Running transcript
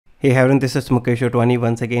Hey everyone, this is Mukesh Otwani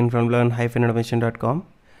once again from learn-automation.com.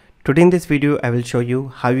 Today in this video, I will show you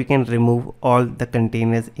how you can remove all the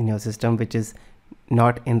containers in your system which is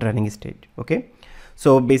not in running state. Okay,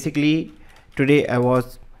 so basically today I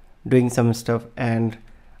was doing some stuff and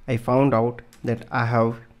I found out that I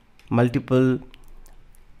have multiple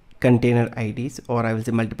container IDs, or I will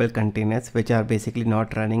say multiple containers which are basically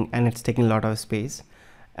not running and it's taking a lot of space,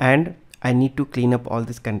 and I need to clean up all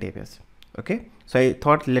these containers. Okay, so I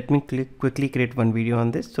thought let me quickly create one video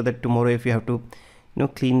on this so that tomorrow if you have to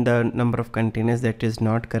clean the number of containers that is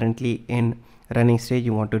not currently in running state,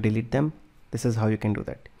 you want to delete them, this is how you can do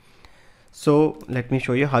that. So let me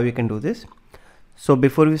show you how you can do this. So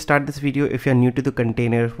before we start this video, if you are new to the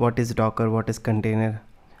container, what is Docker, what is container,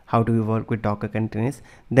 how do we work with Docker containers,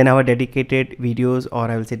 then our dedicated videos, or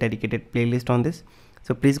I will say dedicated playlist on this.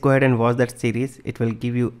 So please go ahead and watch that series. It will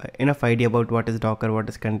give you enough idea about what is Docker, what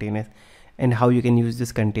is containers, and how you can use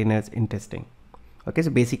these containers in testing. Okay, so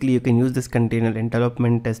basically you can use this container in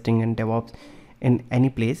development, testing and DevOps in any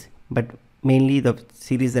place, but mainly the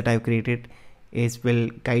series that I've created will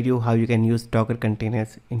guide you how you can use Docker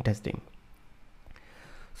containers in testing.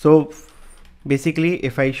 So basically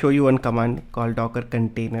if I show you one command called docker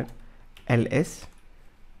container ls,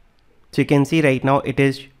 so you can see right now it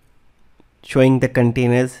is showing the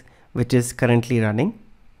containers which is currently running.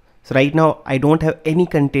 So right now I don't have any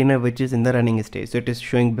container which is in the running state, so it is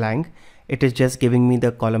showing blank. It is just giving me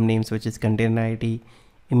the column names, which is container ID,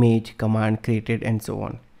 image, command, created, and so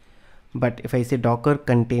on. But if I say docker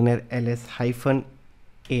container ls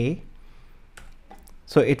 -a,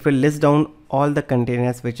 so it will list down all the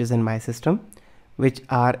containers which is in my system which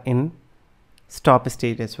are in stop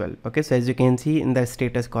state as well. Okay, so as you can see in the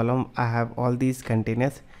status column, I have all these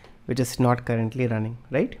containers which is not currently running,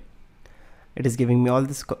 right? It is giving me all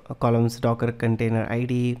these columns: docker container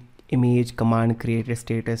ID, image, command, created,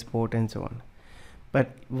 status, port, and so on. But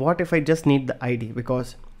what if I just need the ID?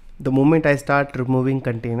 Because the moment I start removing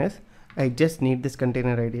containers, I just need this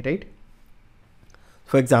container ID, right?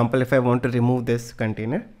 For example, if I want to remove this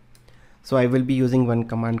container, so I will be using one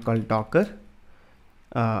command called docker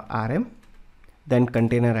rm, then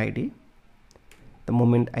container ID. The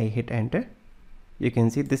moment I hit enter, you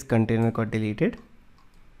can see this container got deleted,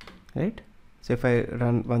 right? So if I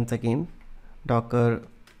run once again docker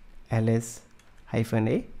ls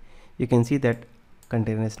 -a, you can see that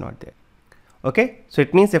container is not there. Okay, so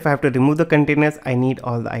it means if I have to remove the containers, I need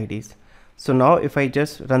all the IDs. So now if I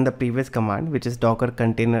just run the previous command, which is docker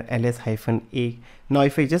container ls -a, now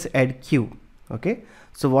if I just add q, okay,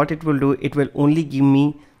 so what it will do, it will only give me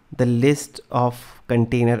the list of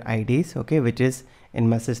container IDs, okay, which is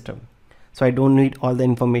in my system. So I don't need all the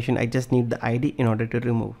information, I just need the ID in order to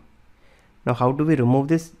remove. Now how do we remove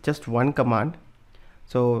this? Just one command.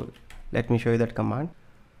 So let me show you that command.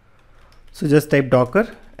 So just type docker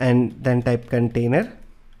and then type container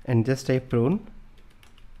and just type prune,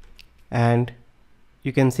 and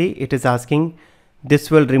you can see it is asking, this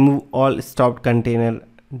will remove all stopped container.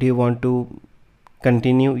 Do you want to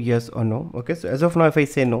continue, yes or no? Okay, so as of now if I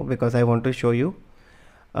say no, because I want to show you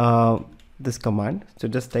this command,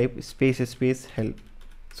 so just type space help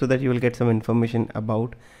so that you will get some information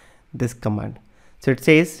about this command. So it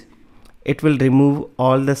says it will remove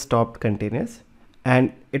all the stopped containers,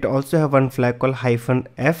 and it also have one flag called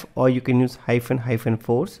 -f, or you can use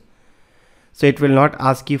 -force. So it will not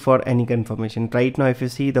ask you for any confirmation. Right now if you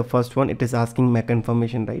see the first one, it is asking my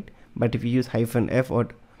confirmation, right? But if you use -f or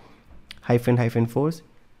 -force,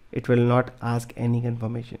 it will not ask any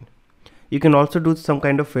confirmation. You can also do some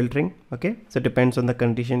kind of filtering. Okay, so it depends on the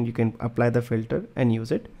condition, you can apply the filter and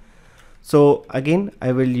use it. So again I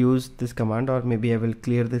will use this command, or maybe I will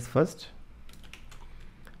clear this first.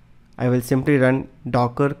 I will simply run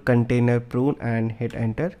docker container prune and hit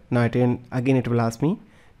enter. Now again it will ask me,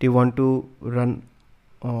 do you want to run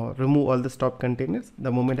remove all the stop containers?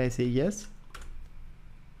 The moment I say yes,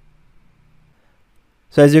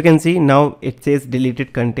 so as you can see now it says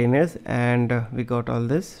deleted containers, and we got all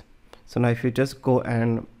this. So now if you just go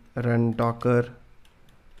and run docker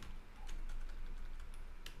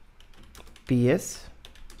ps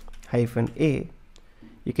 -a,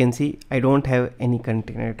 you can see I don't have any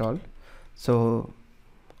container at all. So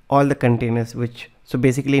all the containers so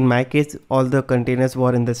basically in my case all the containers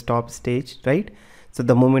were in the stop stage, right? So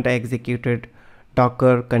the moment I executed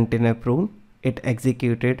docker container prune, it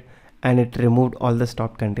executed and it removed all the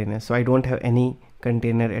stopped containers. So I don't have any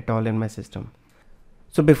container at all in my system.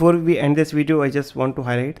 So before we end this video, I just want to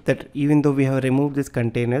highlight that even though we have removed these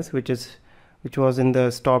containers which was in the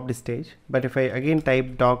stopped stage, but if I again type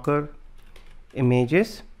docker images,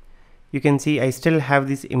 you can see I still have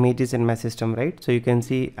these images in my system, right? So you can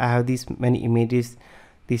see I have these many images.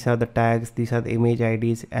 These are the tags, these are the image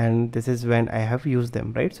IDs, and this is when I have used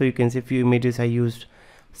them, right? So you can see a few images I used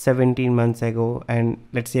 17 months ago, and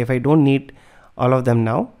let's say if I don't need all of them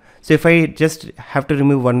now, so if I just have to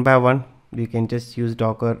remove one by one, you can just use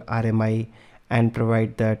docker rmi and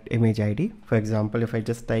provide that image ID. For example, if I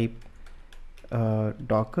just type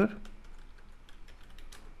docker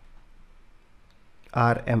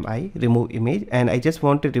rmi remove image, and I just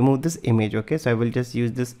want to remove this image, okay, so I will just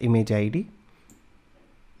use this image ID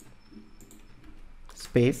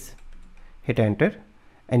space, hit enter,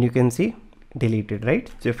 and you can see deleted, right?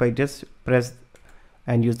 So if I just press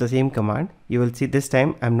and use the same command, you will see this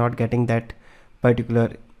time I'm not getting that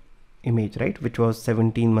particular image, right, which was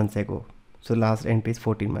 17 months ago. So last entry is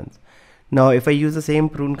 14 months. Now if I use the same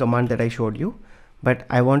prune command that I showed you, but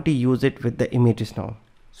I want to use it with the images now,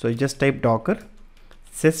 so you just type docker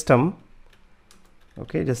system,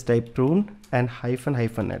 okay, just type prune and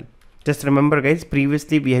 -l. Just remember guys,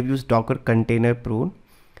 previously we have used docker container prune.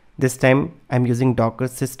 This time I'm using docker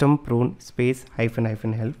system prune space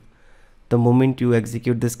 -l. The moment you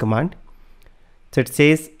execute this command, so it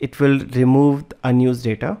says it will remove the unused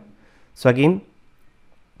data. So again,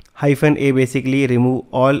 -a basically remove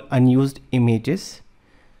all unused images,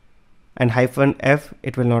 and -f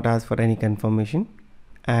it will not ask for any confirmation,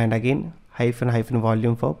 and again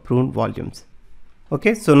 --volume for prune volumes.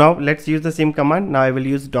 Okay, so now let's use the same command. Now I will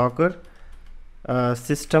use docker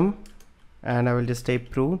system, and I will just type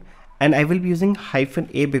prune, and I will be using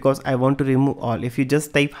 -a because I want to remove all. If you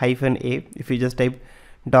just type -a, if you just type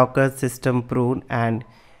docker system prune and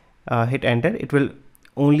hit enter, it will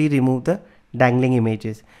only remove the dangling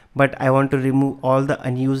images, but I want to remove all the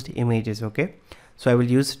unused images. Okay, so I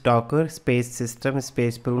will use docker space system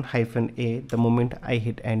space prune -a the moment I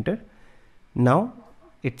hit enter. Now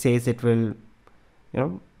it says it will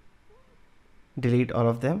delete all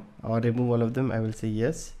of them or remove all of them. I will say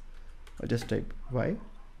yes, or just type Y.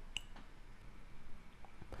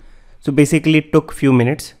 So basically it took few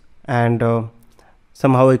minutes, and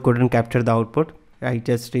somehow I couldn't capture the output. I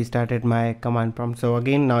just restarted my command prompt. So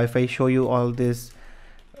again, now if I show you all this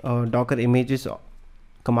docker images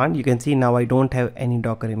command, you can see now I don't have any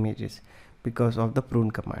docker images because of the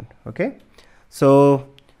prune command. Okay, so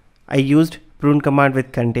I used prune command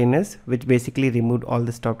with containers, which basically removed all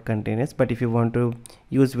the stopped containers. But if you want to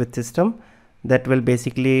use with system, that will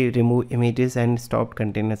basically remove images and stopped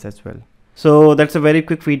containers as well. So that's a very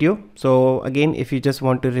quick video. So again, if you just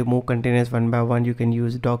want to remove containers one by one, you can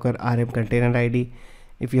use docker rm container ID.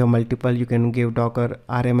 If you have multiple, you can give docker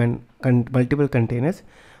rm and multiple containers.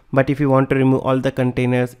 But if you want to remove all the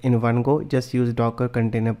containers in one go, just use docker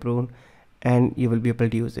container prune, and you will be able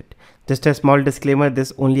to use it. Just a small disclaimer,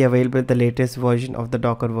 this only available in the latest version of the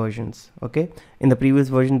docker versions. Okay, in the previous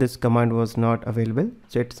version this command was not available,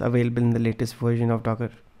 so it's available in the latest version of docker.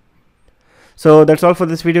 So that's all for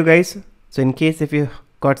this video guys. So in case if you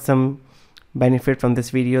got some benefit from this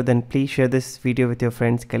video, then please share this video with your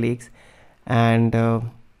friends, colleagues, and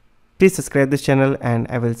please subscribe this channel, and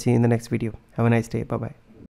I will see you in the next video. Have a nice day. Bye bye.